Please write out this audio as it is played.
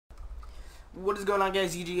What is going on,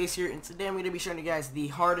 guys? UGA's here, and today I'm going to be showing you guys the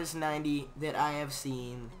hardest 90 that I have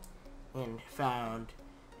seen and found,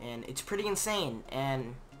 and it's pretty insane.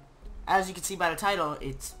 And as you can see by the title,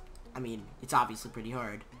 it's obviously pretty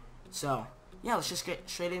hard. So yeah, let's just get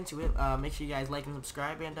straight into it. Make sure you guys like and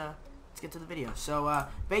subscribe, and let's get to the video. So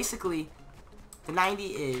basically, the 90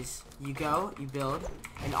 is you go, you build,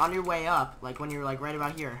 and on your way up, like when you're like right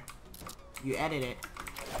about here, you edit it,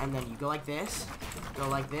 and then you go like this,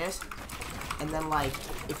 and then like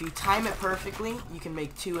if you time it perfectly, you can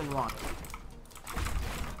make 2 in 1.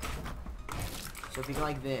 So if you go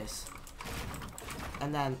like this,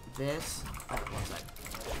 and then this, one sec,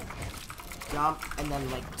 jump, and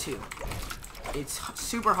then like 2. It's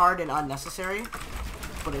super hard and unnecessary,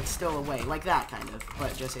 but it's still a way, like that kind of,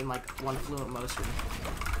 but just in like one fluent motion.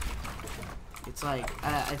 It's like,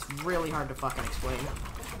 it's really hard to fucking explain.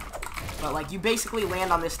 But like, you basically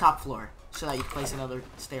land on this top floor, so that you can place another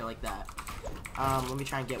stair like that. Let me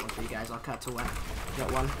try and get one for you guys. I'll cut to one.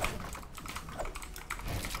 Get one.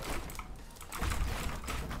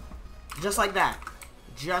 Just like that.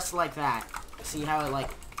 Just like that. See how it like,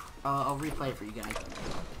 I'll replay it for you guys.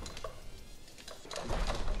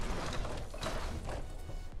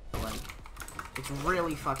 Like, it's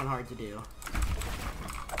really fucking hard to do.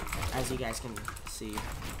 As you guys can see.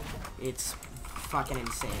 It's fucking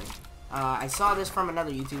insane. I saw this from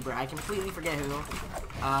another YouTuber. I completely forget who.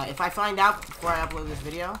 If I find out before I upload this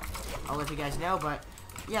video, I'll let you guys know. But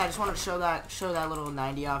yeah, I just wanted to show that little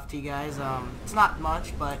 90 off to you guys. It's not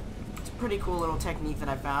much, but it's a pretty cool little technique that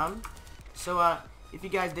I found. So if you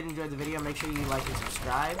guys did enjoy the video, make sure you like and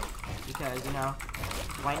subscribe, because you know,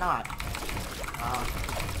 why not?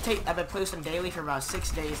 I've been posting daily for about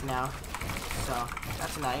 6 days now, so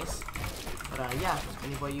that's nice. But yeah, it's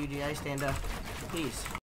been your boy UGA. Stand up. Peace.